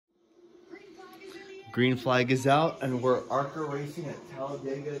Green flag is out, and we're ARCA racing at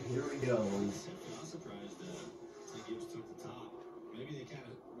Talladega. Here we go. I'm surprised Ty Gibbs took the top. Maybe they kind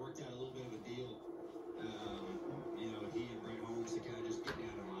of worked out a little bit of a deal. You know, he and Brett Holmes to kind of just get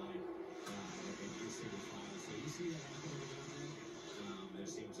down the line and get single file. So you see that happen every now and then.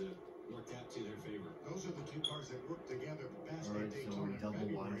 It seems to work out to their favor. Those are the two cars that work together best. All right, so we're double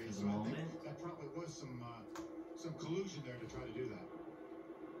wide for the moment. That probably was some collusion there to try to do that.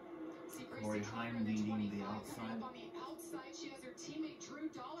 Corey Heim leading the outside. On the outside, she has her teammate Drew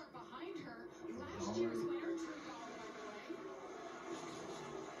Dollar behind her. Last year's winner, Drew Dollar, by the way.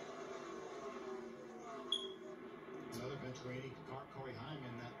 Another veteran, Corey Heim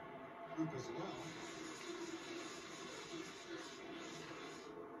in that group as well.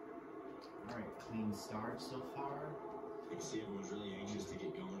 All right, clean start so far. You can see everyone's really anxious to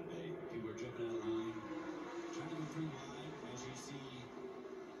get going today. People are jumping out of line, trying to go pretty wide. As you see,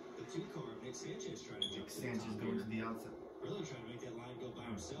 the two car, Nick Sanchez trying to jump. Sanchez going to the outside. Really trying to make that line go by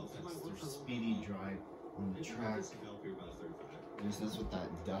himself. That might work for speedy drive on the track. This is what that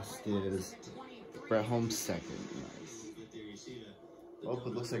dust is. Brett Holmes second. Nice. Oh, it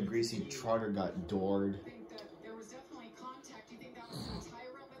looks like Gracie Trotter got doored. There was definitely contact. You think that was a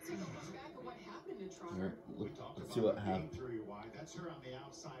tire up? Let's take a look back at what happened to Trotter. Let's see what happened. That's her on the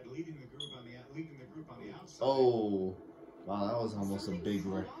outside, leading the group on the outside. Oh, wow, that was almost a big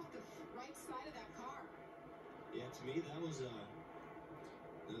wreck. Right side of that car. Yeah, to me that was the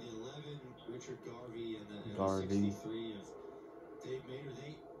 11 Richard Garvey and the 63 of Dave Maynard.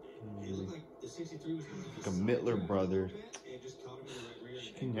 It looked like the 63 was going like a Mittler brother.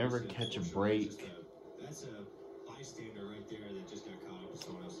 She can never catch a break. That's a bystander right there that just got caught up with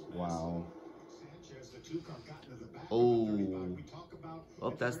someone else's pass. Wow.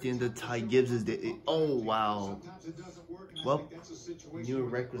 Well, that's the end of Ty Gibbs' day. Oh, wow. Well, knew a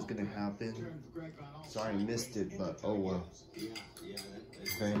wreck was going to happen. Sorry I missed it, but oh well.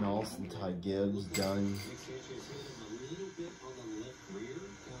 Van Olsen, Ty Gibbs, done.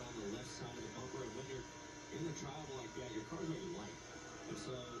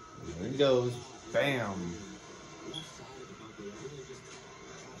 There it goes. Bam.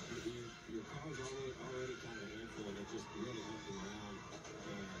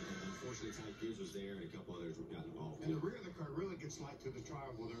 Was there and a couple others got involved. And the rear of the car really gets light to the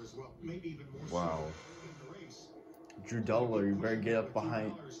tribal there as well. Maybe even more wow. So in the race. Drew Dollar, you better get up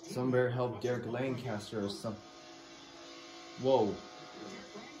behind. Some better help Derek Lancaster or something. Whoa.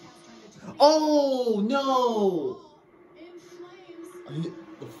 Oh no!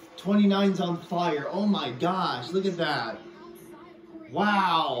 29's on fire. Oh my gosh, look at that.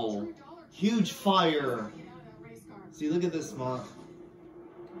 Wow. Huge fire. See, look at this month.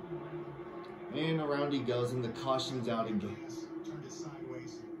 And around he goes, and the caution's out again.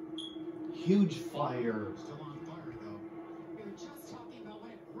 Huge fire. Still on fire, though. We were just talking about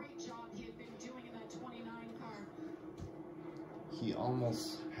what a great job he had been doing in that 29 car. He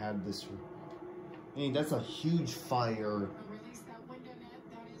almost had this. Hey, that's a huge fire. Release that window net.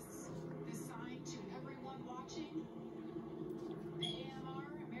 That is the sign to everyone watching. The AMR,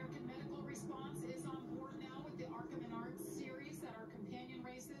 American Medical Response, is on board now with the ARCA Arts series that are companion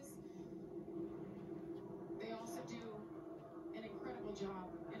races. They also do an incredible job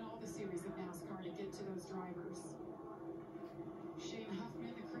in all the series of NASCAR to get to those drivers. Shane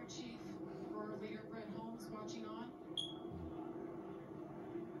Huffman, the crew chief, for our leader Brett Holmes, watching on.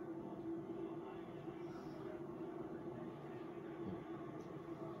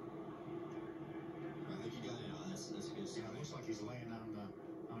 I think you got it. That's a good sign. It looks like he's laying on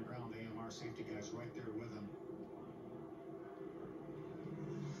the ground. The AMR safety guys right there with him.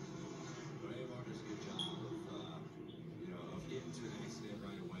 But AMR does a good job of getting to an accident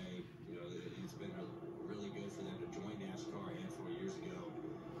right away. You know, it's been really good for them to join NASCAR a handful of years ago.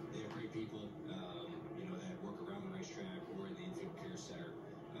 They have great people, that work around the racetrack or in the infield care center,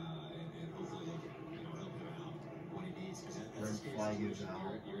 and hopefully they can, help him out when he needs. Red flag is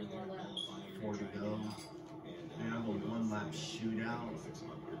out. You're in there qualifying. 4 to go. And a one-lap shootout.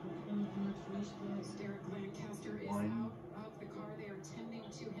 Derek Lancaster is out of the car. They are tending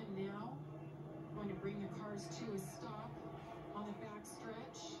to him now. Going to bring the cars to a stop on the back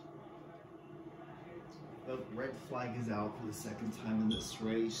stretch. The red flag is out for the second time in this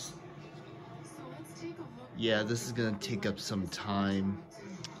race. So let's take a look. Yeah, this is going to take up some time.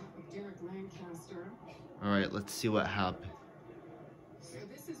 Derek Lancaster. All right, let's see what happened. So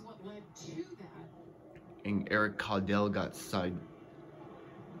this is what led to that. And Eric Caudell got side.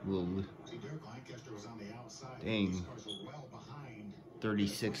 Little. Dang.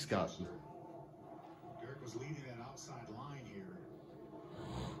 36 got. Derek was leading that outside line here.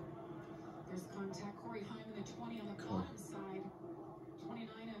 There's contact. Corey Hyman, the 20 on the bottom side. 29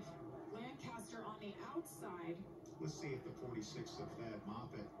 of Lancaster on the outside. Let's see if the 46 of Thad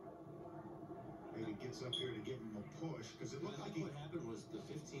Moffitt maybe gets up here to give him a push, because it looked like what happened was the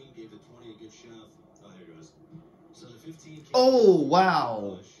 15 gave the 20 a good shove. Oh, there it goes. So the 15 came Oh,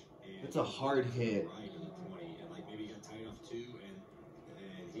 wow. It's a hard hit. Right in the 20, and like maybe got tied off too, and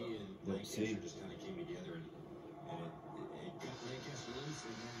he and Lancaster just kind of came together, and it got Lancaster loose,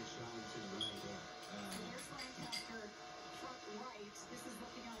 and then it shot him to the right. Here's Lancaster front right. This is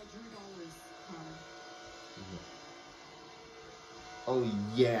looking out at Drew Dollar's car. Oh,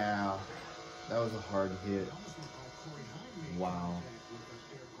 yeah. That was a hard hit. Wow.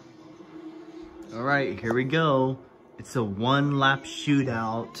 All right, here we go. It's a one-lap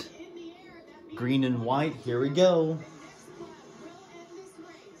shootout. Green and white, here we go.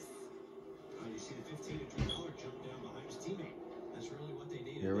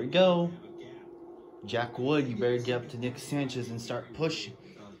 Here we go. Jack Wood, you better get up to Nick Sanchez and start pushing.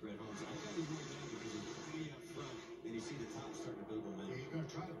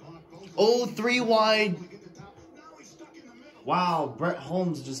 Oh, 3 wide. Wow, Brett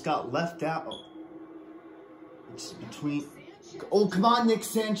Holmes just got left out. It's between. Oh, come on, Nick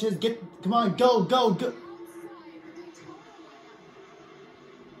Sanchez. Come on, go, go, go.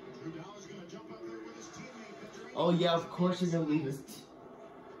 Oh, yeah, of course you're going to leave us.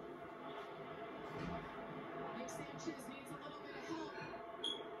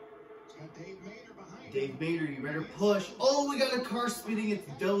 Dave Mader, you better push. Oh, we got a car speeding. It's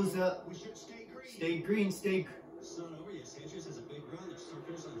Doza. Stay green, stay green.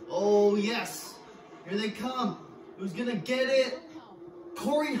 Oh, yes. Here they come. Who's going to get it?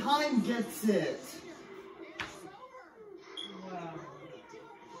 Corey Heim gets it. Wow.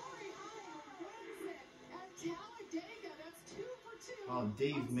 Oh,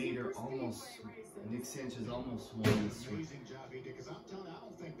 Dave Mader almost. Nick Sanchez almost won this race. Amazing job he did, because I'm telling you, I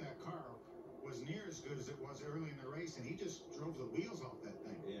don't think that car was near as good as it was early in the race, and he just drove the wheels off that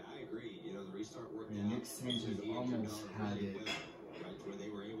thing. Yeah, I agree. You know, the restart worked out. Nick Sanchez almost had it. Right, where they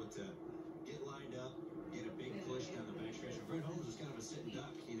were able to get lined up, get a big push down the backstretch. And Brett Holmes was kind of a sitting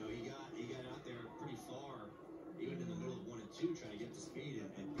duck. You know, he got out there pretty far, even in the middle of 1 and 2, trying to get to speed,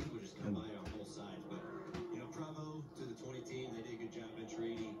 and people just come by on both sides. But, you know, bravo to the 20 team. They did a good job.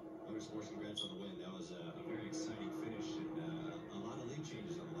 Venturini, Motorsports, congrats on the win. That was a very exciting finish, and a lot of lead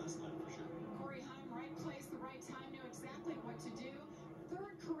changes on the last lap for sure. Corey Heim, right place, the right time, knew exactly what to do.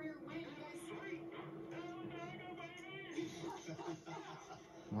 3rd career win, you guys.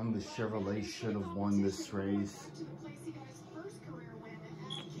 One of the Chevrolet should have won this race.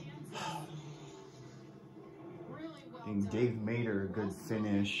 And Dave Mader, a good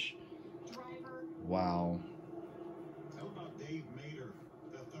finish. Wow. How about Dave Mader,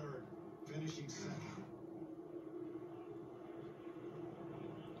 the 3rd, finishing 2nd?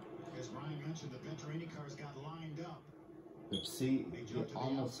 As Ryan mentioned, the Venturini cars got lined up. See, they jumped to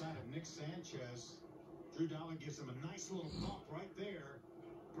almost. The outside of Nick Sanchez. Drew Dollar gives him a nice little bump right there,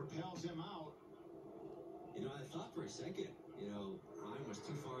 propels him out. You know, I thought for a second, you know, Ryan was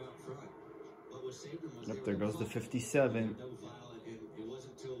too far out front. What was saved him was Yep, there goes the 57. No foul, and it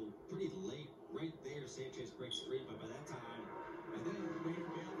wasn't until pretty late, right there, Sanchez breaks free. But by that time, and then Mader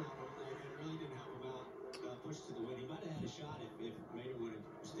bailed on him, and really didn't help him out. Pushed to the win. He might have had a shot if Mader would have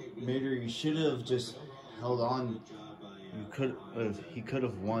stayed with him. Mader, you should have just held on. He could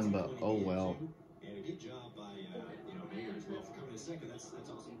have won, but oh well. And a good job by Mader as well for coming in 2nd. That's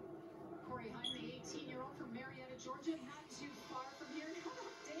awesome. Corey Heim, the 18-year-old from Marietta, Georgia, not too far from here. Now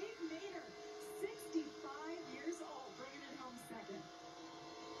Dave Mader, 65 years old, bringing it home 2nd.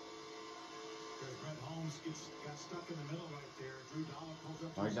 Brett Holmes got stuck in the middle right there. Drew Dollar pulls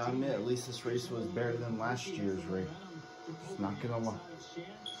up. I gotta admit, at least this race was better than last year's race. It's not gonna lie.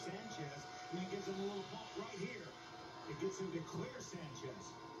 Sanchez, and then gives him a little bump right here. It gets him to clear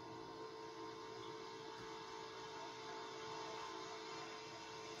Sanchez.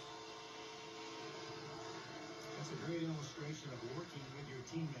 That's a great illustration of working with your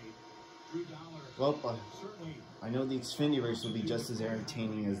teammate. Drew Dollar. Well, I know the Xfinity race will be just as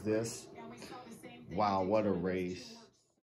entertaining as this. Wow, what a race.